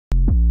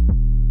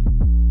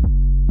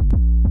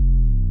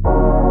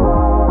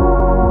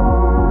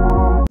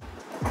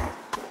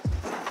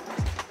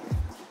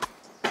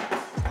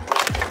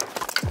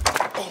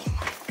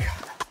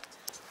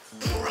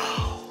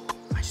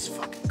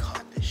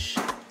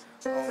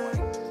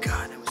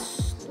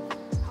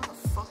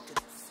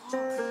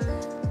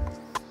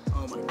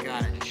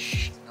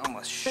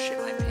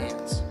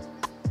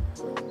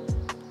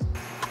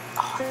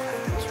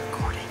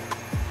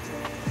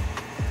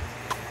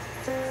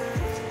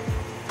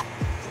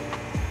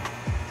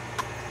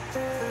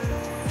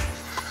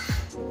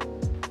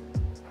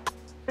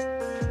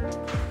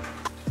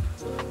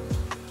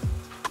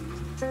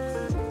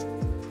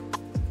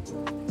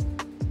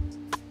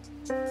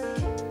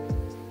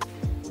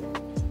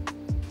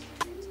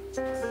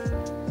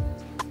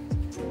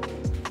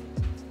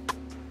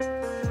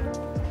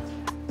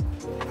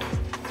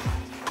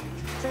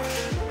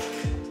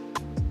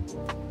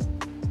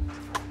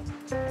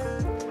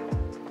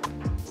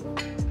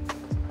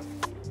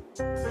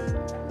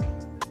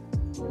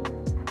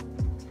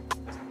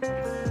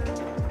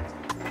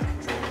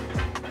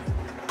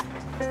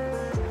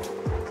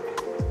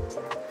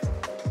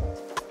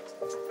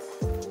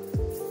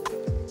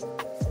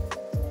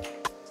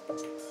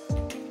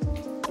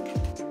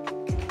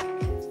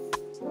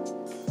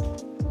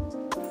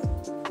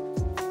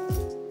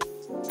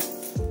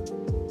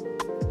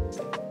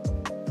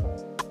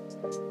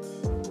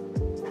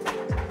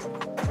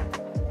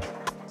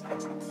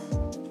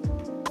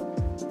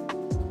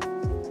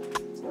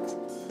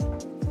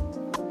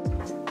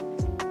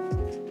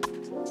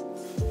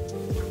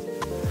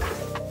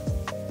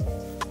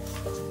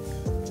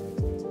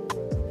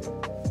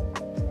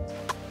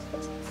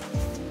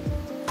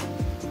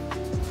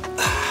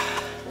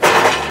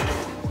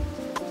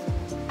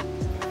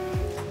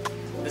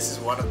This is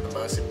one of the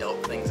most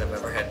adult things I've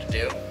ever had to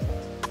do.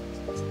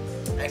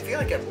 I feel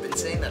like I've been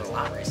saying that a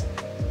lot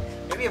recently.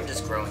 Maybe I'm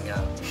just growing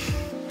up.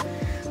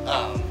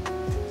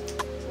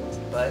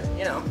 But,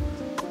 you know,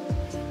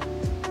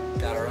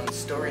 got our own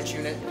storage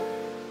unit,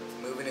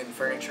 moving in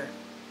furniture.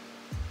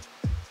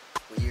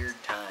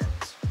 Weird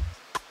times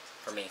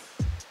for me.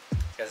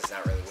 Because it's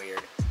not really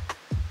weird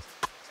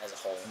as a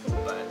whole,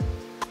 but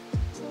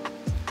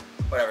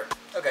whatever.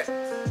 Okay,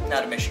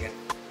 now to Michigan.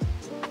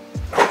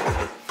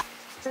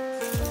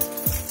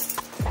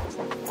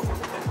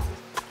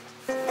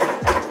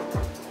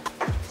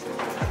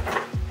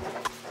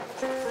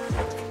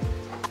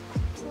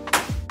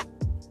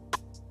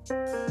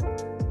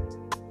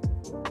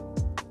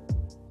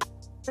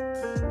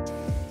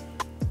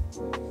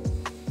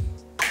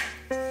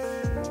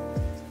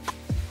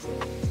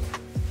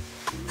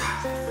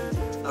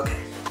 Okay,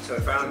 so I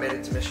finally made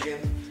it to Michigan,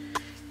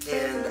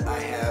 and I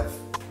have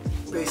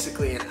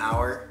basically an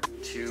hour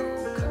to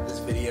cut this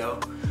video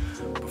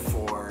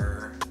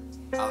before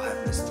I'll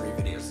have missed 3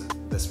 videos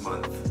this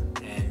month,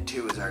 and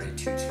 2 is already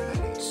too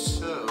many.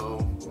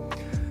 So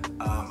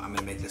I'm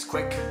gonna make this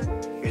quick.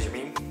 Here's your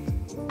meme.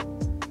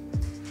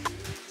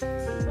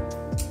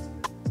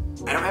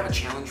 I don't have a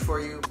challenge for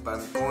you, but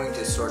I'm going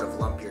to sort of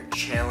lump your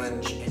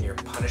challenge and your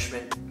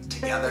punishment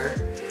together,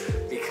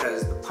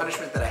 because the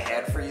punishment that I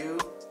had for you,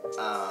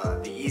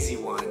 the easy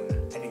one,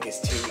 I think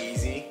is too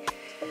easy.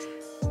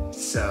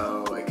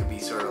 So it could be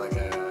sort of like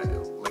a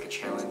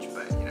challenge,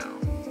 but you know,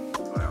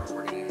 whatever.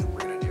 We're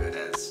gonna do it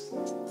as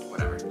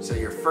whatever. So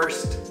your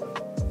first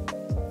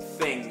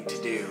thing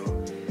to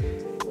do,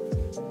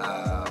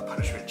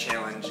 punishment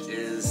challenge,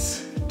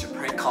 is to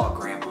prank call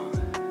grandma.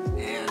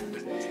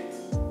 And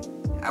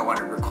I want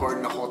to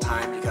record the whole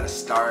time. You gotta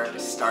star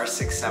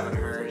 6-7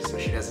 her so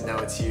she doesn't know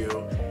it's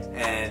you,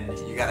 and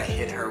you gotta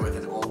hit her with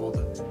an old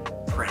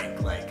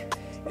prank like,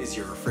 is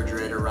your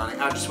refrigerator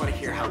running? I just want to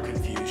hear how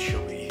confused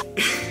she'll be.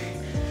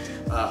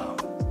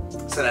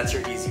 So that's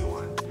your easy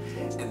one.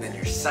 And then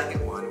your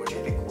second one, which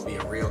I think will be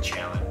a real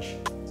challenge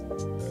 /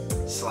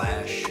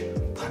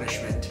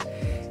 punishment,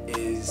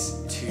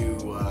 is to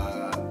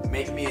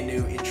make me a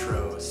new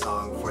intro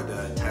song for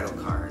the title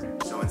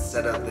card. So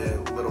instead of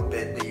the little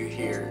bit that you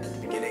hear at the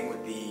beginning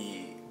with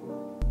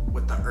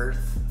the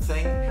Earth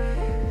thing,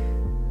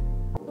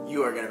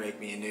 you are gonna make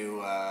me a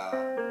new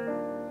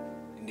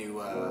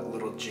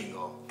little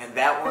jingle. And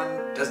that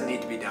one doesn't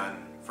need to be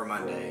done for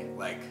Monday,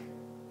 like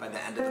by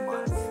the end of the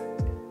month.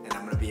 And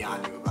I'm gonna be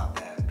on you about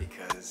that,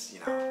 because, you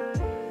know,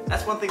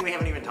 that's one thing we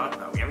haven't even talked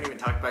about. We haven't even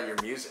talked about your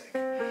music.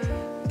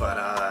 But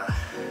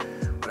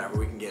whatever,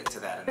 we can get to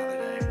that another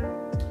day.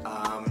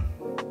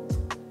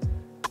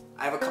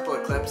 I have a couple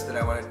of clips that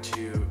I wanted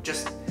to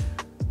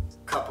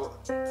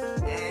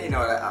you know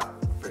what,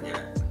 forget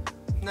it.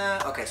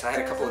 Nah, okay, so I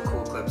had a couple of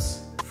cool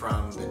clips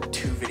from the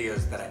 2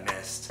 videos that I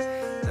missed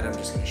that I'm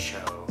just gonna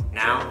show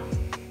now.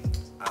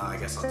 I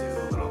guess I'll do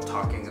a little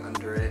talking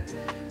under it.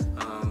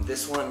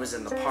 This one was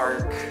in the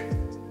park,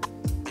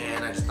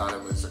 and I just thought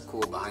it was a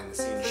cool behind the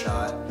scenes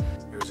shot.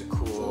 It was a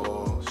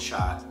cool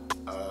shot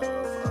of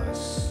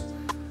us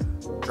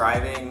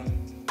driving,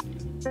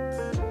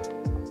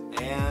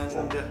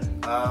 and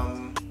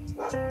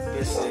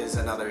this is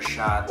another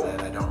shot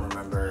that I don't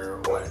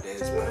remember what it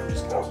is, but I'm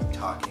just gonna keep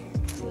talking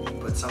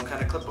and put some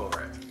kind of clip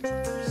over it.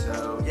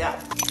 So yeah,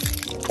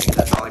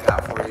 that's all I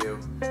got for you.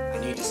 I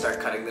need to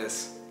start cutting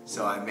this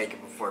so I make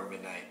it before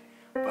midnight.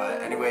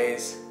 But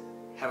anyways,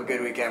 have a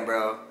good weekend,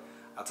 bro.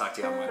 I'll talk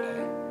to you on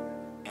Monday.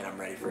 And I'm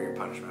ready for your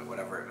punishment,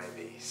 whatever it may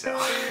be. So,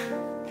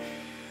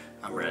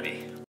 I'm ready.